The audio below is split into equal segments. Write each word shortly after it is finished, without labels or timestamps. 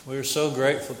We're so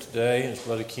grateful today, as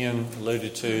Brother Ken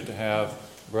alluded to have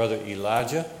Brother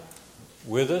Elijah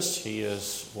with us. He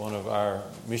is one of our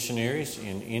missionaries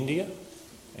in India,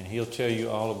 and he'll tell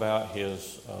you all about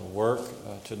his work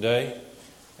today.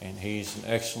 And he's an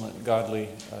excellent, godly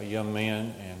young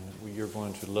man, and you're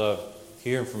going to love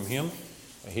hearing from him.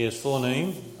 His full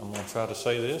name, I'm going to try to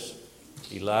say this,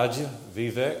 Elijah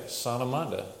Vivek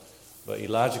Sanamanda. But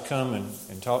Elijah come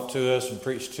and talk to us and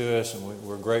preach to us, and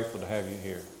we're grateful to have you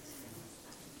here.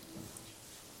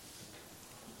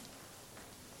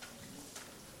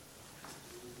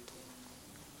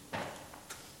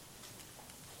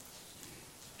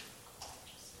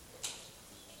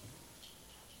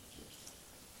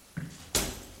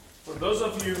 For those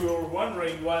of you who are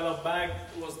wondering why the bag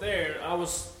was there, I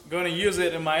was going to use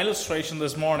it in my illustration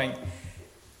this morning.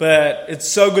 But it's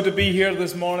so good to be here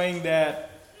this morning that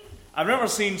I've never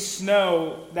seen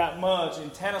snow that much in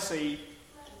Tennessee,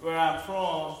 where I'm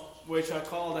from, which I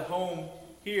call the home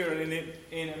here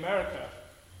in America.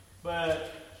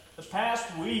 But the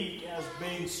past week has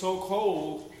been so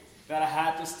cold that I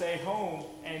had to stay home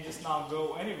and just not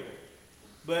go anywhere.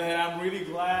 But I'm really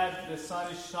glad the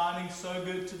sun is shining so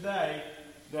good today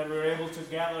that we're able to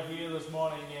gather here this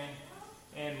morning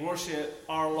and worship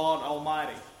our Lord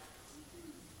Almighty.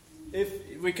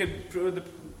 If we could put the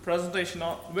presentation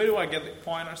on, where do I get the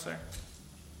pointer, sir?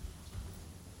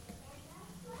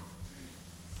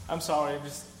 I'm sorry, I'm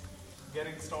just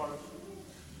getting started.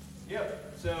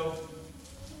 Yep, so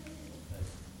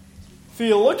if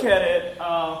you look at it,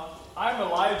 I'm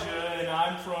Elijah and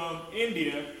I'm from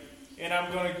India. And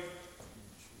I'm going to...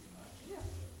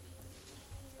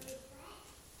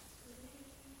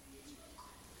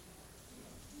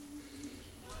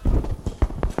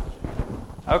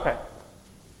 Okay.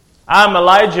 I'm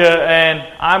Elijah and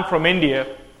I'm from India.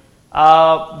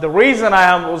 The reason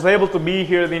I was able to be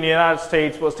here in the United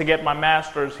States was to get my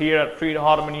master's here at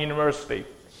Freed-Hardeman University.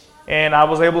 And I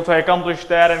was able to accomplish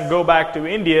that and go back to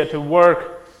India to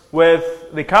work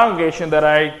with the congregation that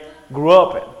I grew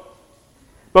up in.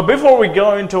 But before we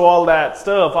go into all that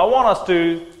stuff, I want us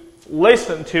to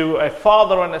listen to a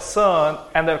father and a son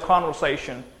and their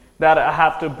conversation that I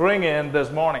have to bring in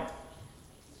this morning.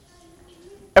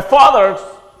 A father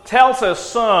tells his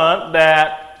son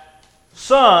that,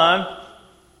 "Son,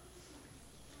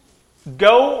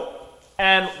 go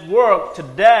and work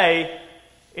today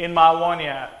in my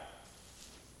vineyard."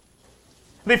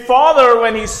 The father,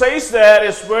 when he says that,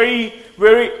 is very,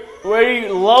 very, very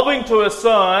loving to his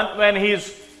son when he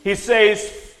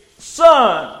says,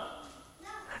 "Son."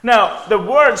 Now, the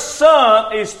word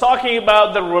son is talking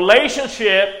about the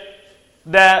relationship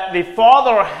that the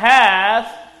father has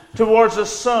towards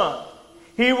his son.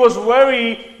 He was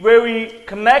very, very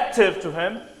connective to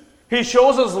him. He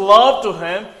shows his love to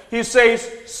him. He says,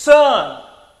 "Son."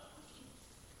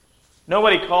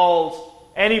 Nobody calls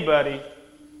anybody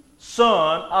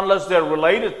son unless they're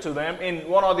related to them in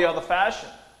one or the other fashion.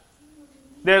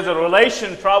 There's a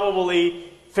relation probably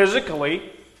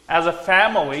physically, as a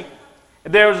family.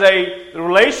 There's a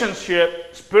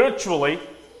relationship spiritually.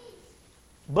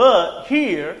 But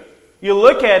here, you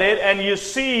look at it and you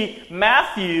see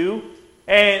Matthew,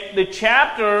 and the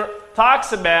chapter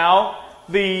talks about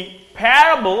the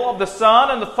parable of the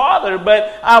son and the father,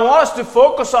 but I want us to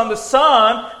focus on the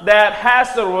son that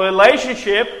has the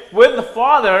relationship with the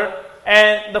father,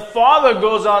 and the father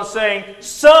goes on saying,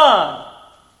 "Son,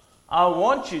 I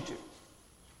want you to."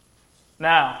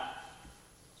 Now,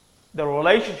 the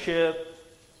relationship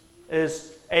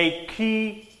is a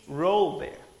key role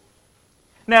there.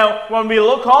 Now, when we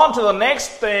look on to the next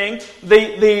thing,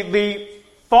 the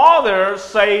father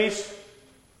says,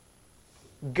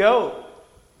 "Go."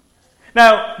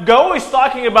 Now, go is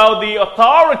talking about the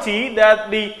authority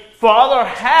that the father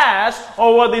has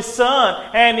over the son,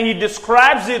 and he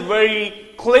describes it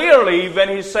very clearly when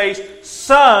he says,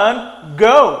 "Son,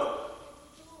 go."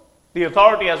 The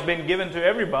authority has been given to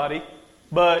everybody,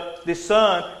 but the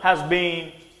son has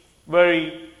been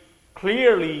very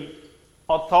clearly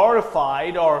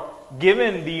authorified or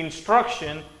given the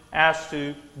instruction as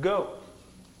to go.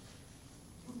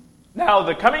 Now,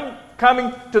 the coming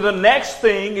to the next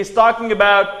thing is talking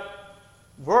about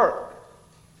work.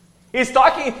 He's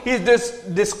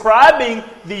describing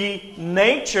the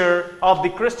nature of the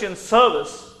Christian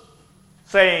service,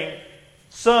 saying,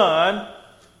 "Son,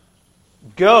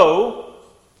 go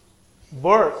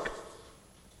work."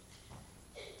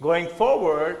 Going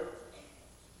forward,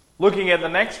 looking at the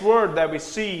next word that we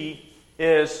see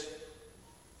is,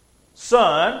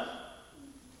 "Son,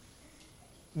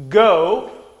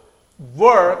 go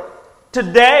work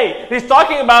today." He's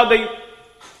talking about the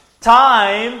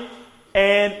time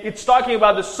And it's talking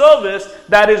about the service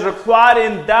that is required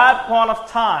in that point of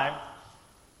time.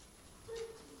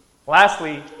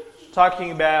 Lastly,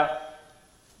 talking about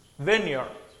vineyard.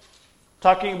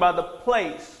 Talking about the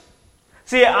place.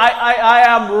 See, I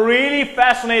am really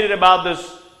fascinated about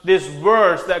this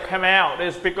words that come out.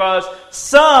 Is because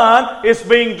Son is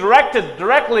being directed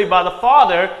directly by the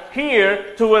Father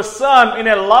here to a Son in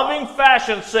a loving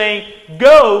fashion, saying,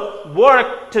 go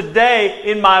work today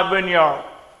in my vineyard.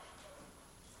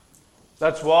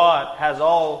 That's what has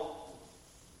all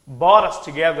brought us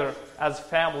together as a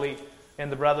family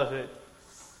in the brotherhood.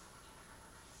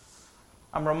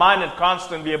 I'm reminded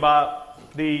constantly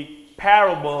about the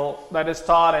parable that is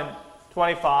taught in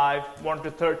 25, 1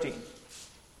 to 13.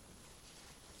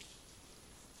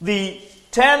 The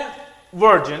 10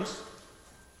 virgins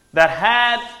that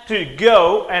had to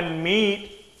go and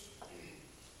meet,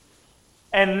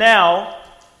 and now,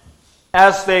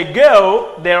 as they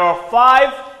go, there are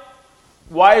 5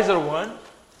 wiser ones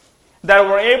that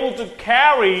were able to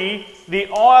carry the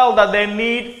oil that they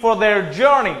need for their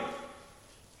journey.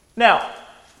 Now,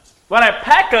 when I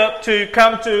pack up to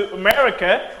come to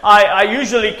America, I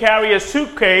usually carry a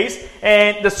suitcase,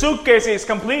 and the suitcase is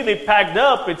completely packed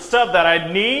up with stuff that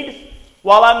I need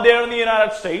while I'm there in the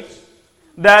United States.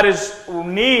 That is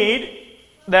need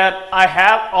that I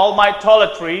have all my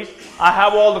toiletries, I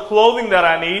have all the clothing that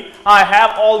I need, I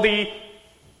have all the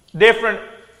different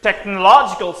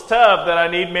technological stuff that I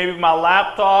need, maybe my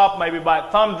laptop, maybe my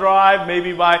thumb drive,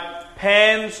 maybe my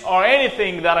pens, or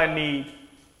anything that I need.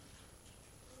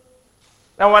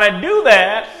 Now when I do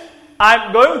that,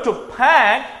 I'm going to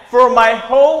pack for my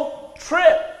whole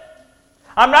trip.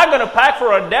 I'm not going to pack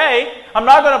for a day. I'm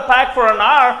not going to pack for an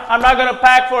hour. I'm not going to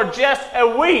pack for just a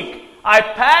week. I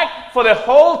pack for the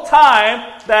whole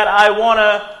time that I want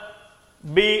to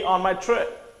be on my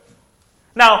trip.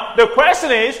 Now, the question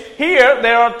is, here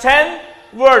there are 10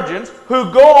 virgins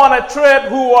who go on a trip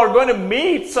who are going to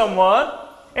meet someone,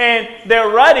 and they're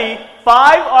ready.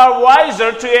 5 are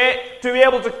wiser to be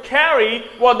able to carry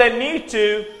what they need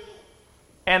to,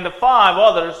 and the 5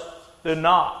 others do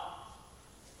not.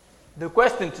 The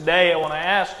question today I want to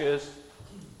ask is,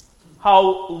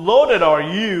 how loaded are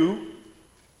you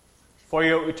for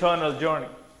your eternal journey?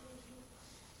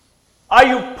 Are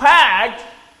you packed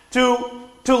to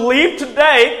leave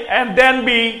today and then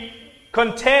be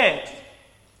content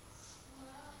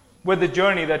with the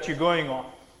journey that you're going on?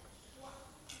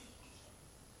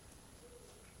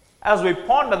 As we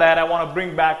ponder that, I want to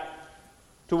bring back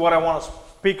to what I want to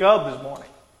speak of this morning.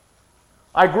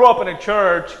 I grew up in a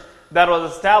church that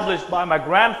was established by my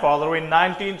grandfather in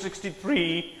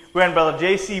 1963 when Brother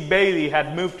J.C. Bailey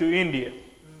had moved to India.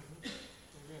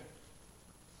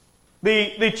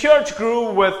 The church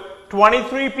grew with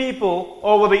 23 people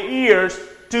over the years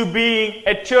to being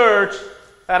a church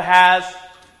that has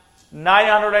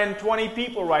 920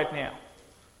 people right now.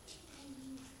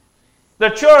 The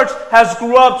church has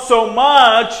grew up so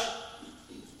much,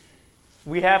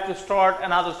 we have to start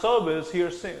another service here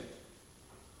soon.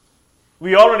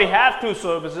 We already have 2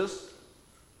 services.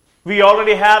 We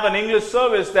already have an English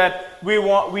service that we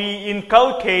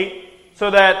inculcate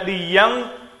so that the young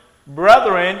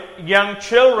brethren, young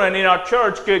children in our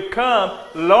church could come,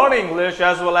 learn English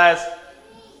as well as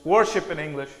worship in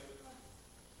English.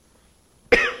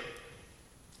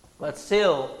 But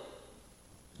still,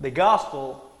 the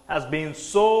gospel has been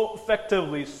so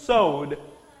effectively sowed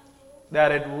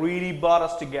that it really brought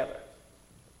us together.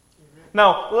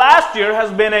 Now, last year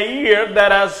has been a year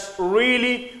that has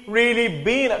really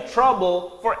been a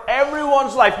trouble for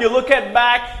everyone's life. You look at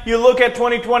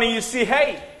 2020, you see,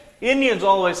 hey, Indians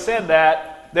always said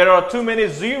that there are too many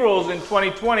zeros in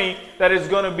 2020 that is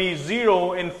going to be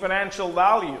zero in financial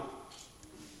value.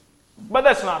 But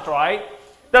that's not right.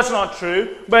 That's not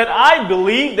true. But I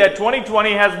believe that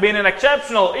 2020 has been an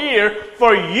exceptional year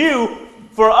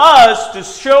for us to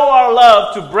show our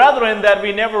love to brethren that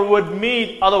we never would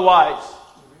meet otherwise.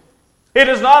 It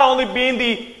has not only been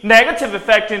the negative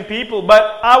effect in people,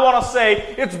 but I want to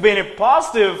say it's been a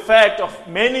positive effect of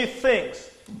many things.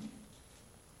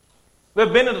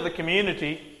 We've been into the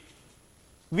community.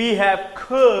 We have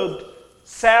cooked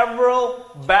several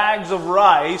bags of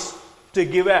rice to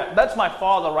give out. That's my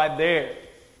father right there.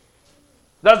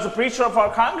 That's the preacher of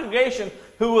our congregation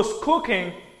who was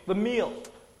cooking the meal.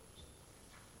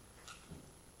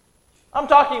 I'm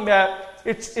talking about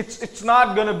it's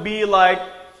not going to be like,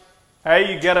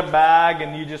 hey, you get a bag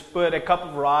and you just put a cup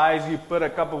of rice, you put a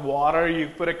cup of water, you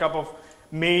put a cup of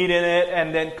meat in it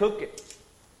and then cook it.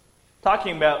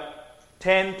 Talking about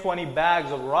 10, 20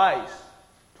 bags of rice,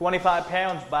 25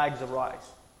 pounds bags of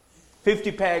rice,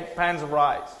 50 pounds of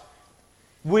rice.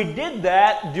 We did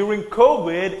that during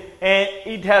COVID, and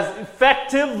it has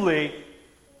effectively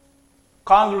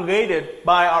congregated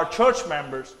by our church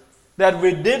members, that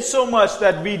we did so much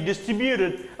that we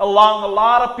distributed along a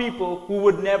lot of people who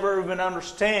would never even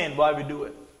understand why we do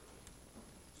it.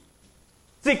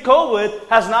 See, COVID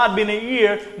has not been a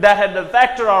year that had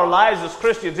affected our lives as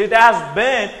Christians. It has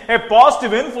been a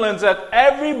positive influence that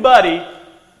everybody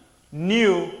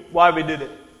knew why we did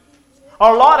it.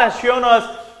 Our Lord has shown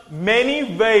us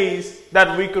many ways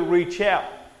that we could reach out.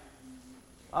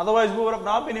 Otherwise, we would have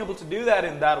not been able to do that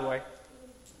in that way.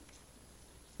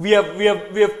 We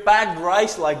have packed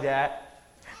rice like that.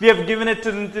 We have given it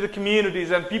to the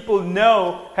communities, and people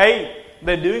know, hey,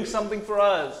 they're doing something for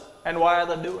us. And why are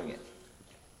they doing it?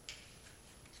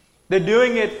 They're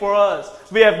doing it for us.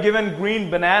 We have given green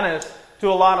bananas to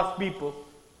a lot of people.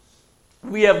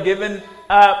 We have given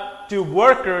to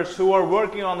workers who are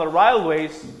working on the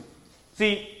railways.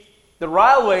 See, the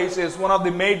railways is one of the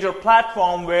major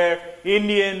platforms where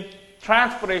Indian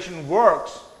transportation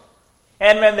works.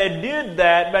 And when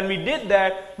we did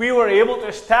that, we were able to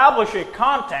establish a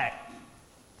contact.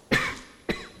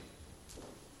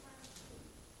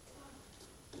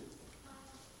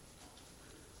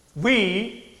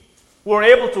 We were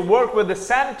able to work with the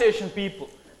sanitation people.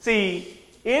 See,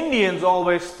 Indians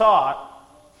always thought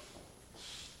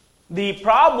the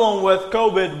problem with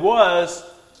COVID was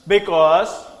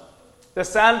because the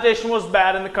sanitation was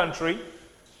bad in the country,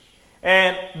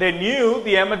 and they knew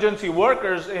the emergency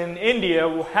workers in India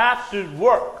would have to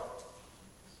work.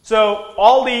 So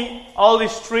all the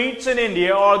streets in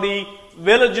India, or the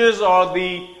villages, or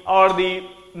the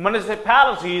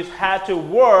municipalities had to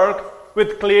work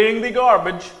with clearing the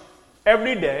garbage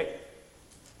every day.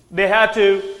 They had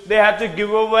to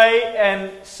give away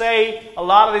and say, a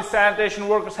lot of the sanitation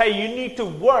workers, hey, you need to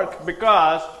work,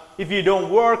 because if you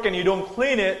don't work and you don't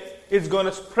clean it, it's going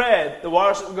to spread. The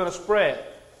virus is going to spread.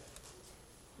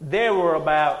 There were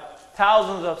about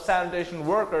thousands of sanitation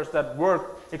workers that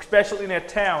worked, especially in a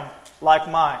town like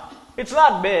mine. It's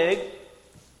not big,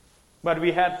 but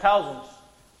we had thousands.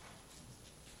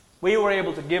 We were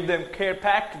able to give them care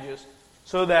packages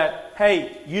so that,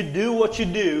 hey, you do what you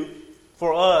do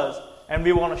for us, and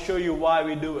we want to show you why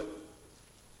we do it.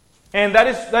 And that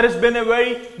has been a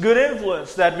very good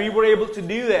influence, that we were able to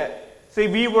do that. See,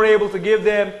 we were able to give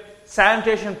them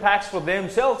sanitation packs for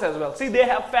themselves as well. See, they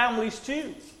have families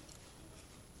too.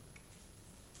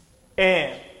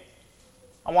 And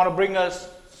I want to bring us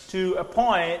to a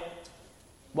point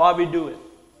why we do it.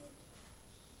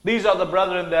 These are the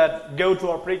brethren that go to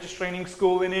our preachers training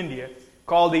school in India,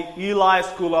 called the Eli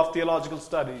School of Theological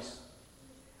Studies.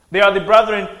 They are the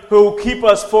brethren who keep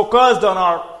us focused on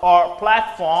our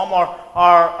platform, or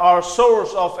our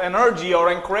source of energy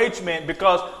or encouragement,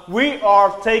 because we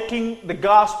are taking the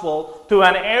gospel to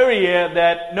an area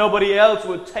that nobody else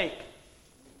would take.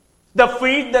 The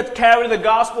feet that carry the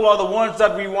gospel are the ones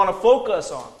that we want to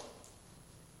focus on.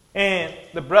 And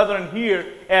the brethren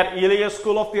here at Eli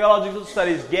School of Theological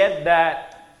Studies get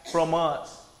that from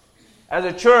us. As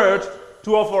a church,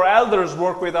 2 of our elders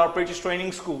work with our preachers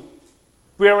training school.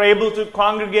 We are able to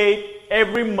congregate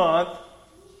every month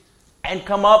and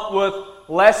come up with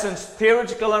lessons,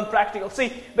 theoretical and practical.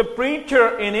 See, the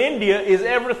preacher in India is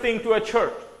everything to a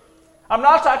church. I'm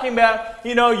not talking about,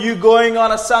 you going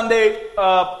on a Sunday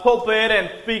pulpit and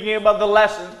speaking about the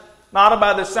lesson, not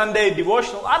about the Sunday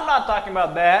devotional. I'm not talking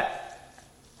about that.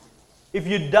 If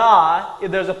you die,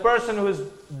 if there's a person who is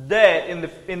dead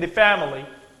in the family,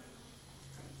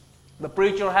 the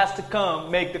preacher has to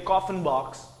come, make the coffin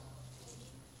box,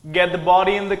 get the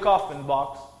body in the coffin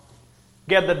box,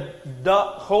 get the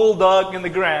hole dug in the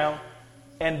ground,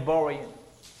 and bury him.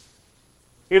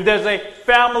 If there's a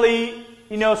family,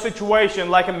 situation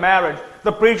like a marriage,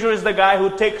 the preacher is the guy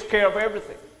who takes care of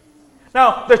everything.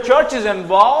 Now, the church is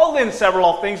involved in several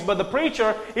of things, but the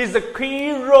preacher is the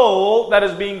key role that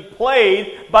is being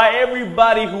played by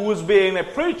everybody who is being a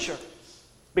preacher.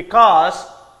 Because,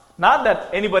 not that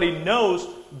anybody knows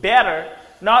better,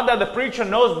 not that the preacher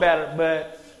knows better,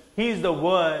 but he's the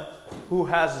one who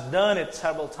has done it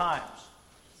several times.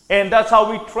 And that's how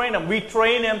we train them. We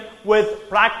train them with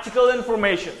practical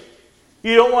information.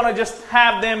 You don't want to just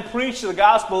have them preach the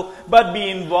gospel, but be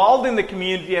involved in the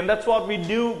community, and that's what we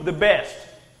do the best.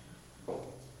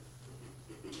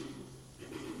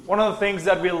 One of the things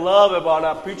that we love about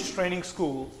our preachers training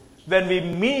school, when we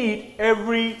meet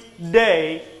every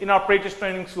day in our preachers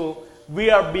training school,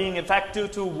 we are being effective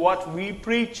to what we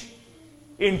preach,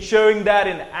 in showing that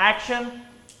in action,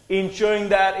 in showing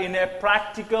that in a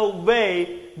practical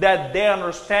way that they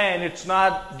understand it's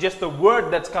not just the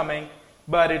word that's coming,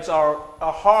 but it's our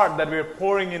heart that we're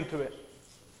pouring into it.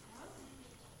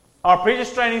 Our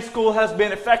preachers training school has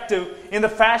been effective in the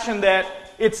fashion that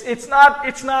it's not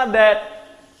that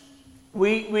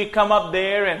we come up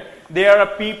there and there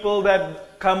are people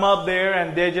that come up there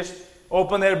and they just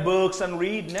open their books and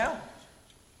read. No.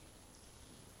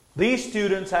 These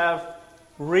students have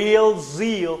real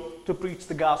zeal to preach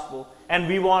the gospel, and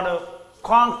we want to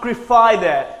concretify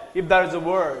that, if that is a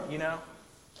word,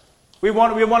 We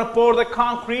want to pour the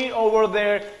concrete over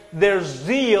their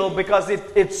zeal because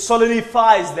it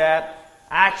solidifies that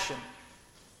action.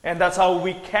 And that's how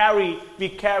we carry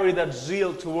that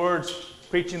zeal towards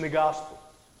preaching the gospel.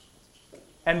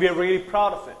 And we are really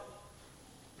proud of it.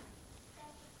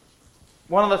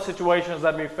 One of the situations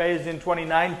that we faced in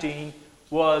 2019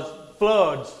 was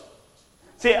floods.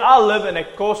 See, I live in a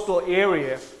coastal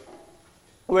area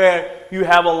where you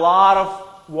have a lot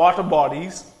of water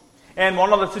bodies. And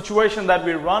one of the situations that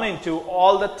we run into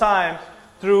all the time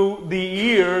through the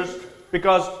years,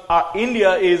 because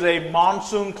India is a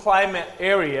monsoon climate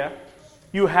area,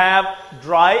 you have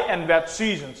dry and wet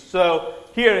seasons. So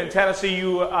here in Tennessee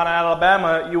and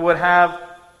Alabama, you would have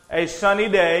a sunny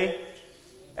day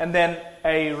and then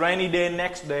a rainy day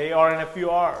next day or in a few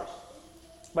hours.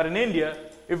 But in India,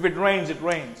 if it rains, it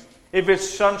rains. If it's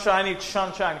sunshine, it's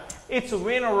sunshine. It's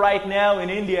winter right now in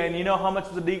India, and you know how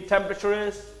much the temperature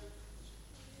is?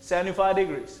 75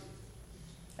 degrees.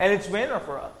 And it's winter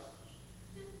for us.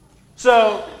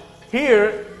 So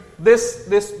here, this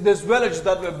village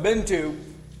that we've been to,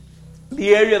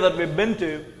 the area that we've been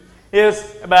to,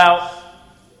 is about,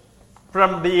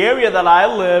 from the area that I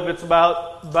live, it's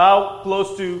about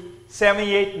close to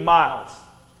 78 miles.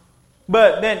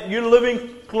 But then you're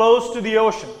living close to the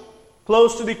ocean,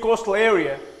 close to the coastal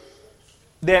area,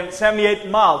 then 78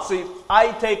 miles. So if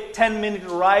I take 10-minute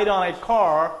ride on a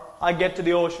car, I get to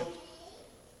the ocean.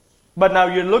 But now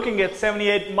you're looking at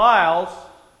 78 miles.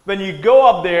 When you go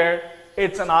up there,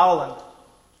 it's an island.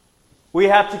 We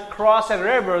have to cross a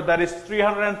river that is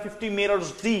 350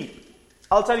 meters deep.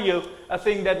 I'll tell you a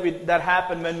thing that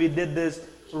happened when we did this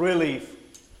relief.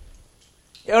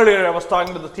 Earlier I was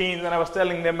talking to the teens and I was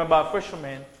telling them about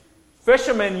fishermen.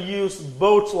 Fishermen use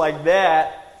boats like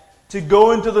that to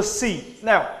go into the sea.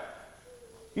 Now,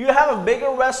 you have a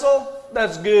bigger vessel,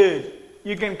 that's good.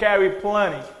 You can carry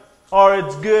plenty. Or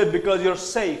it's good because you're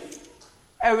safe.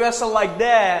 A vessel like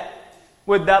that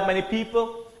with that many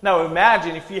people. Now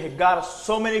imagine if you had got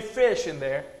so many fish in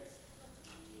there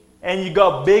and you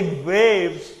got big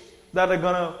waves that are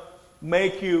going to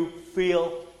make you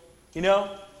feel, you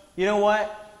know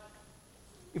what?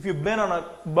 If you've been on a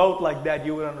boat like that,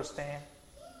 you would understand.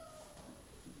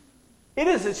 It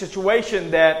is a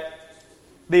situation that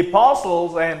the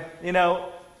apostles and,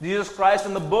 Jesus Christ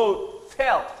in the boat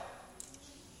felt.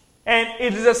 And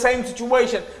it is the same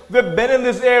situation. We've been in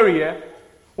this area.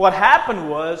 What happened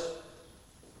was,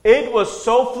 it was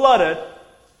so flooded,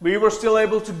 we were still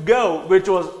able to go, which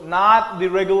was not the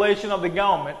regulation of the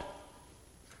government.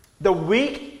 The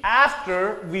week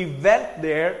after we went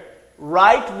there,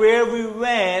 right where we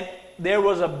went, there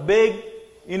was a big,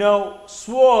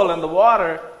 swirl in the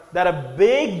water that a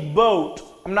big boat,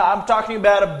 I'm talking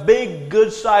about a big,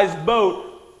 good-sized boat,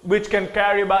 which can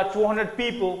carry about 200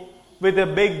 people, with a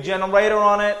big generator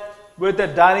on it, with a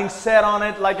dining set on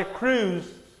it, like a cruise,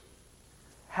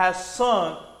 has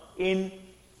sunk in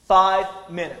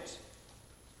 5 minutes.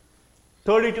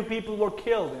 32 people were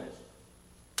killed in it.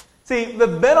 See,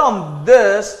 we've been on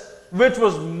this, which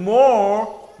was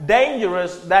more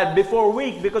dangerous than before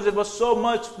week, because it was so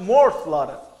much more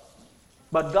flooded.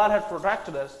 But God had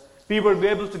protected us. We were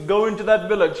able to go into that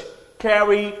village,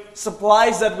 carry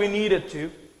supplies that we needed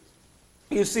to.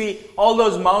 You see, all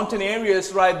those mountain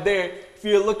areas right there, if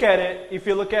you look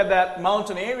at that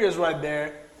mountain areas right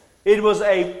there, it was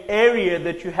an area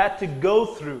that you had to go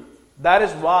through. That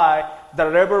is why the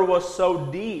river was so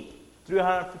deep,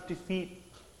 350 feet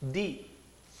deep.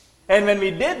 And when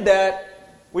we did that,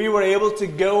 we were able to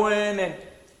go in, and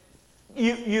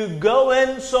you go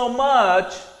in so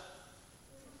much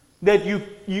that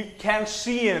you can't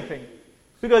see anything.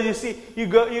 Because you see,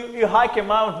 you hike a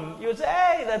mountain, you say,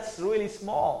 hey, that's really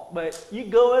small. But you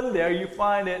go in there, you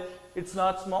find it's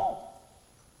not small.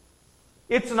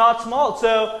 It's not small.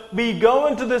 So we go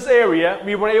into this area,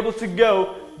 we were able to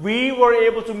go, we were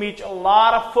able to meet a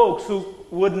lot of folks who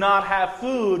would not have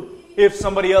food if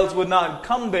somebody else would not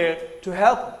come there to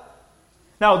help them.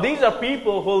 Now these are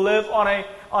people who live on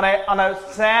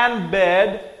a sand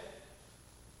bed,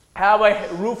 have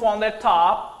a roof on their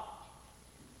top,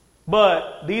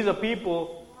 but these are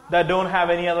people that don't have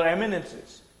any other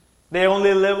eminences. They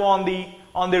only live on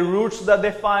the roots that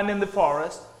they find in the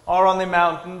forest or on the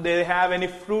mountain. They have any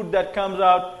fruit that comes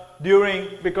out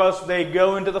because they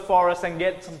go into the forest and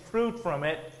get some fruit from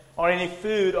it, or any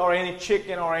food, or any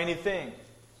chicken, or anything.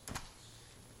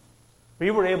 We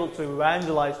were able to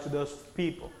evangelize to those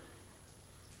people.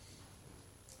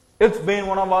 It's been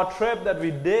one of our trips that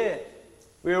we did.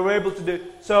 We were able to do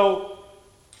so.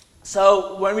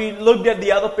 So when we looked at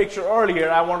the other picture earlier,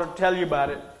 I wanted to tell you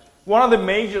about it. One of the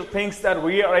major things that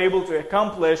we are able to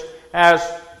accomplish as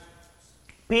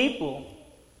people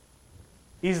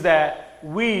is that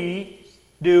we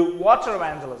do water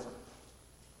evangelism.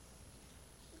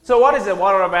 So what is a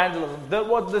water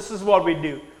evangelism? This is what we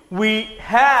do. We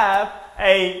have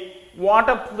a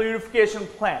water purification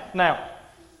plant. Now,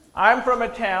 I'm from a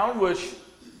town which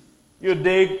you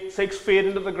dig 6 feet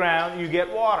into the ground, you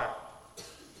get water.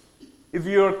 If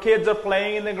your kids are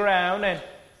playing in the ground and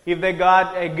if they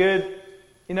got a good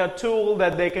tool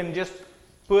that they can just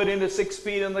put into 6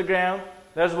 feet in the ground,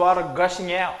 there's water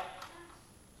gushing out.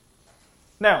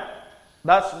 Now,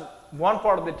 that's one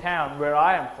part of the town where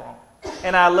I am from.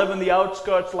 And I live in the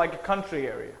outskirts like a country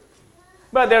area.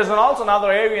 But there's also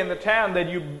another area in the town that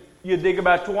you dig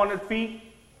about 200 feet,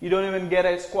 you don't even get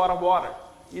a squat of water.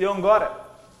 You don't got it.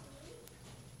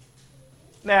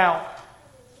 Now,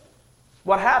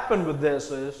 what happened with this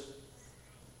is,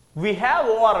 we have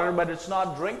water, but it's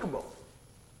not drinkable.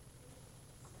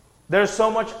 There's so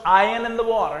much iron in the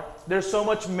water, there's so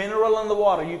much mineral in the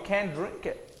water, you can't drink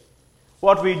it.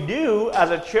 What we do as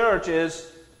a church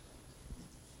is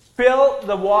fill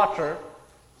the water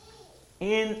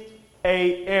in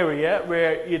an area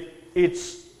where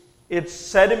it's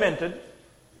sedimented,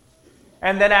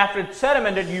 and then after it's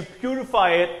sedimented, you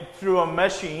purify it through a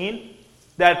machine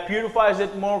that purifies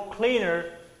it more cleaner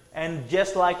and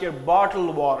just like your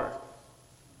bottled water.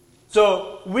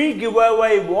 So we give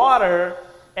away water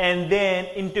and then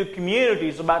into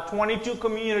communities, about 22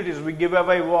 communities we give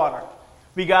away water.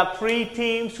 We got 3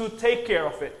 teams who take care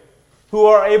of it, who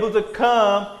are able to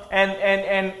come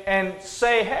and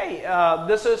say, hey,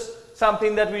 this is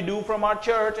something that we do from our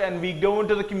church, and we go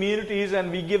into the communities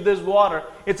and we give this water.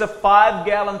 It's a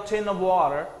 5-gallon tin of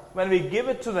water. When we give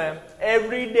it to them,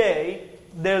 every day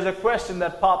there's a question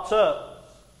that pops up.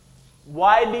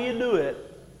 Why do you do it?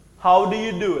 How do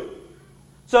you do it?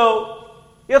 So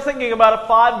you're thinking about a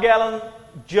 5-gallon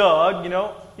jug,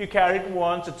 you carry it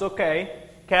once, it's okay.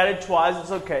 Carry it twice,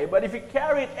 it's okay. But if you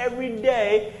carry it every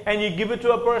day and you give it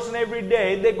to a person every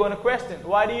day, they're going to question,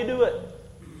 why do you do it?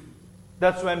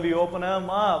 That's when we open them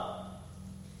up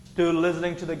to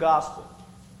listening to the gospel.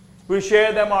 We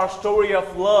share them our story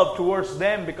of love towards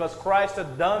them because Christ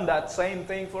had done that same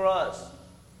thing for us.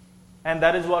 And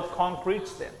that is what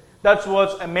concretes them. That's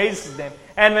what amazes them.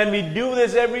 And when we do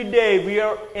this every day, we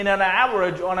are in an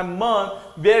average on a month,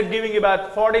 we are giving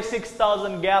about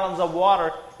 46,000 gallons of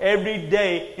water every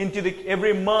day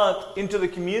every month into the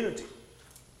community.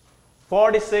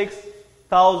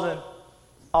 46,000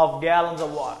 of gallons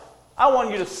of water. I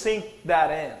want you to sink that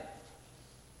in.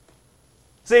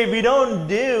 See, we don't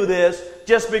do this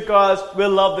just because we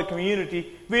love the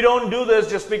community. We don't do this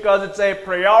just because it's a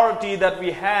priority that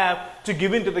we have to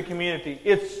give into the community.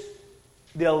 It's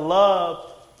the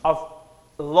love of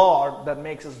the Lord that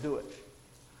makes us do it.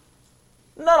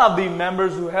 None of the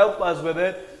members who help us with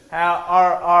it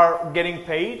are getting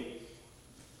paid.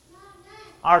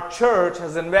 Our church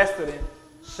has invested in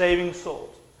saving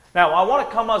souls. Now, I want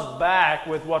to come us back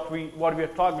with what we were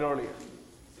talking earlier.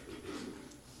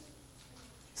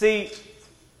 See,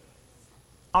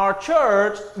 our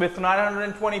church with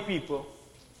 920 people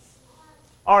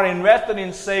are invested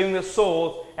in saving the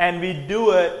souls, and we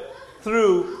do it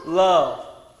through love.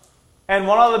 And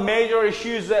one of the major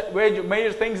things that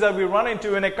we run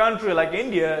into in a country like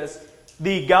India is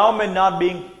the government not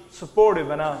being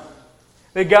supportive enough.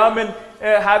 The government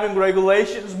having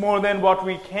regulations more than what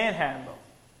we can handle.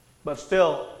 But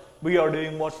still, we are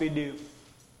doing what we do.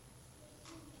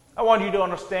 I want you to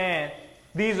understand,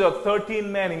 these are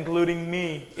 13 men, including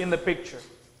me, in the picture.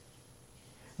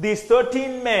 These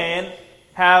 13 men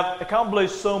have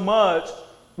accomplished so much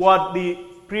what the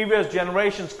previous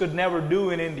generations could never do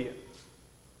in India.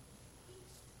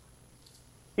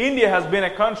 India has been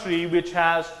a country which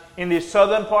has, in the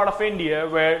southern part of India,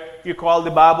 where you call the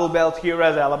Bible Belt here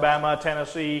as Alabama,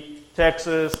 Tennessee,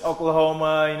 Texas,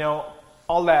 Oklahoma,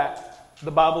 all that,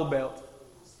 the Bible Belt.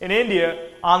 In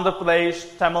India, Andhra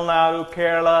Pradesh, Tamil Nadu,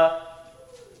 Kerala,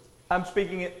 I'm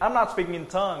not speaking in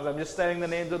tongues, I'm just saying the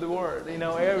names of the word,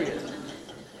 areas.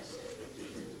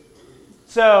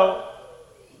 So,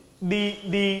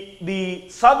 the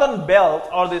southern belt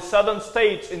or the southern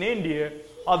states in India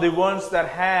are the ones that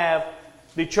have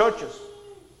the churches.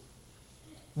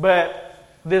 But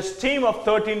this team of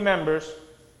 13 members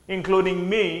including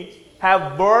me,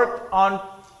 have worked on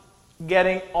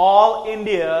getting all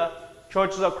India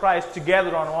Churches of Christ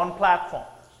together on one platform.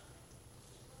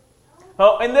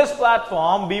 So in this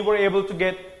platform, we were able to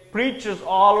get preachers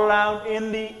all around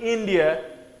India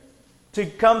to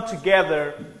come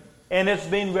together, and it's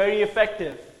been very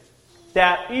effective.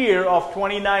 That year of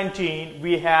 2019,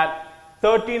 we had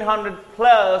 1,300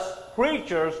 plus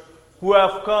preachers who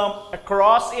have come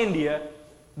across India.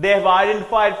 They have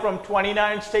identified from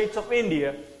 29 states of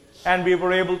India, and we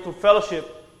were able to fellowship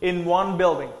in one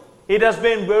building. It has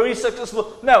been very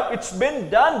successful. Now, it's been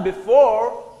done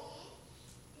before,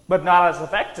 but not as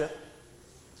effective.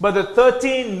 But the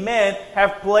 13 men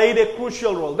have played a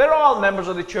crucial role. They're all members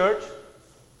of the church.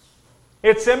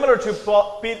 It's similar to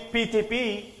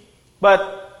PTP,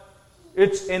 but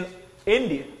it's in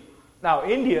India. Now,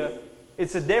 India,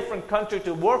 it's a different country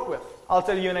to work with. I'll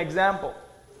tell you an example.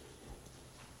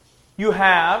 You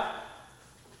have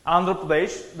Andhra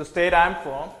Pradesh, the state I'm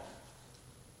from,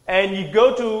 and you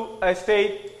go to a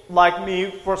state like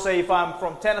me, for say if I'm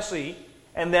from Tennessee,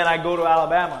 and then I go to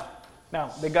Alabama. Now,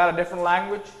 they got a different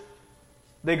language,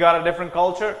 they got a different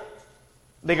culture,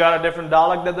 they got a different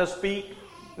dialect that they speak.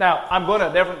 Now, I'm going to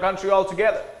a different country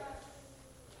altogether,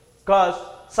 because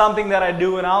something that I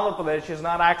do in Andhra Pradesh is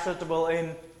not acceptable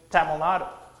in Tamil Nadu.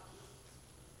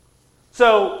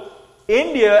 So,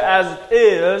 India as it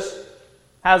is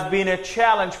has been a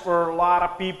challenge for a lot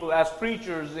of people as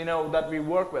preachers, that we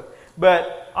work with.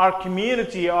 But our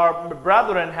community, our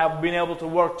brethren have been able to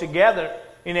work together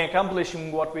in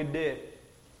accomplishing what we did.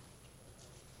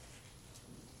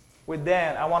 With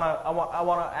that, I want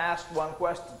to ask one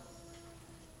question.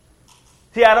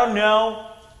 See, I don't know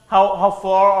how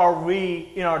far are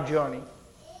we in our journey.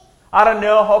 I don't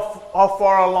know how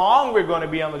far along we're going to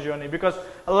be on the journey, because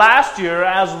last year,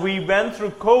 as we went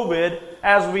through COVID,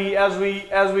 as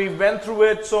we went through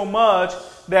it so much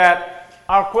that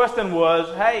our question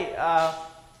was, hey, I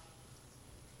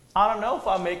don't know if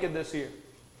I'll make it this year.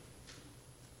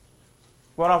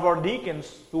 One of our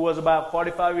deacons, who was about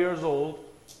 45 years old,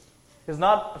 is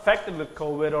not affected with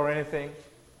COVID or anything.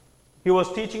 He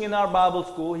was teaching in our Bible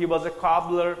school. He was a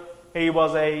cobbler. He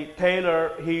was a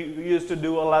tailor. He used to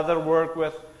do a leather work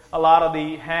with a lot of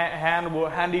the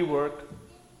handiwork.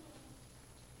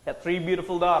 He had 3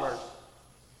 beautiful daughters.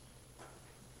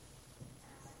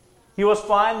 He was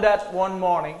fine that one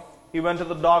morning. He went to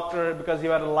the doctor because he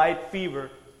had a light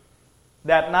fever.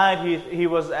 That night he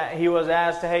was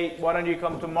asked, hey, why don't you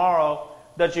come tomorrow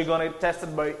that you're going to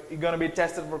be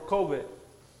tested for COVID.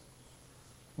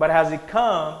 But as he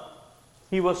come,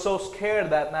 he was so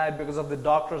scared that night because of the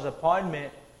doctor's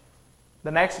appointment.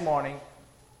 The next morning,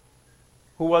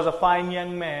 who was a fine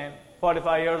young man,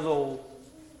 45 years old,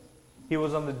 he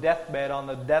was on the deathbed, on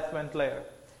the death ventilator,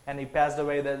 and he passed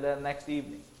away the next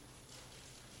evening.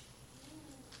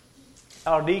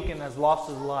 Our deacon has lost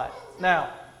his life. Now,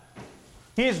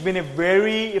 he has been a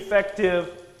very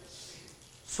effective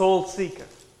soul seeker.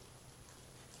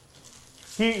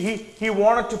 He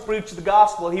wanted to preach the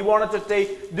gospel. He wanted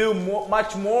to do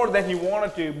much more than he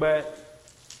wanted to, but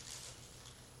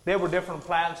there were different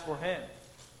plans for him.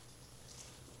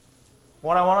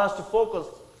 What I want us to focus,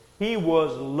 he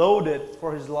was loaded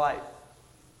for his life.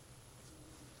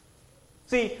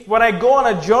 See, when I go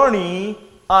on a journey,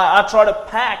 I try to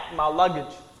pack my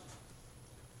luggage.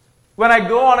 When I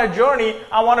go on a journey,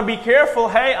 I want to be careful.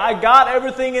 Hey, I got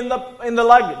everything in the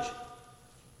luggage.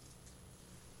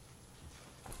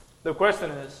 The question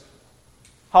is,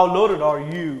 how loaded are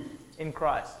you in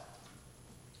Christ?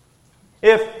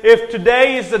 If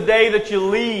today is the day that you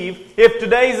leave, if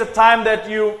today is the time that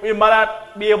you might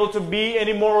not be able to be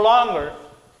any more longer,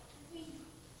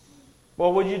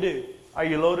 what would you do? Are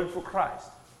you loaded for Christ?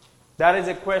 That is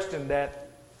a question that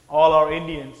all our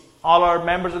Indians, all our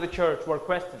members of the church were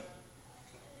questioning.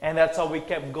 And that's how we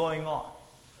kept going on.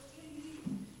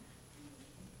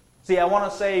 See, I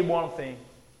want to say one thing.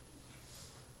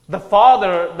 The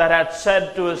father that had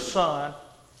said to his son,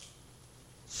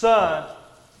 "Son,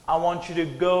 I want you to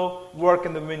go work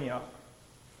in the vineyard."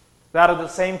 That is the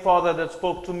same father that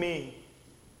spoke to me,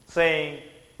 saying,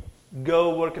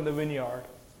 "Go work in the vineyard."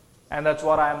 And that's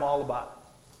what I am all about.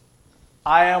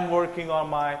 I am working on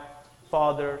my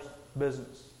Father's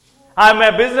business. I'm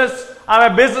a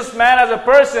businessman as a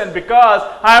person because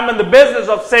I'm in the business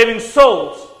of saving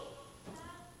souls.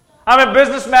 I'm a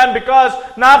businessman because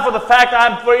not for the fact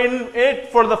I'm in it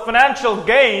for the financial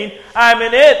gain. I'm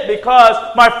in it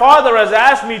because my Father has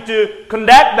asked me to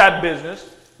conduct that business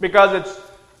because it's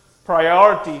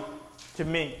priority to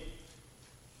me.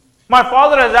 My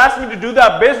Father has asked me to do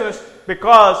that business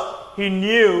because He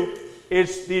knew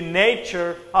it's the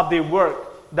nature of the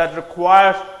work. that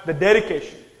requires the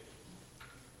dedication.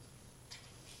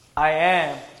 I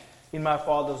am in my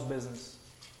Father's business.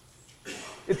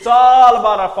 It's all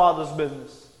about our Father's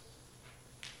business.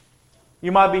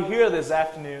 You might be here this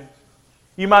afternoon.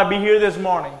 You might be here this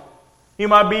morning. You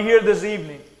might be here this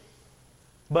evening.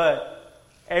 But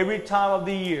every time of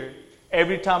the year,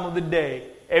 every time of the day,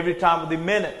 every time of the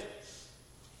minute,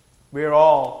 we're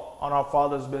all on our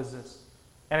Father's business.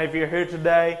 And if you're here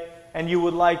today and you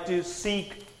would like to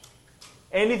seek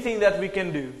anything that we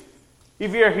can do,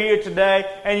 if you're here today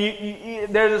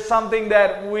and there's something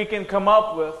that we can come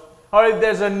up with, or if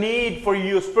there's a need for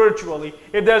you spiritually,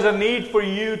 if there's a need for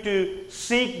you to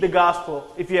seek the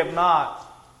gospel, if you have not,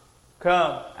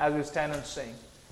 come as we stand and sing.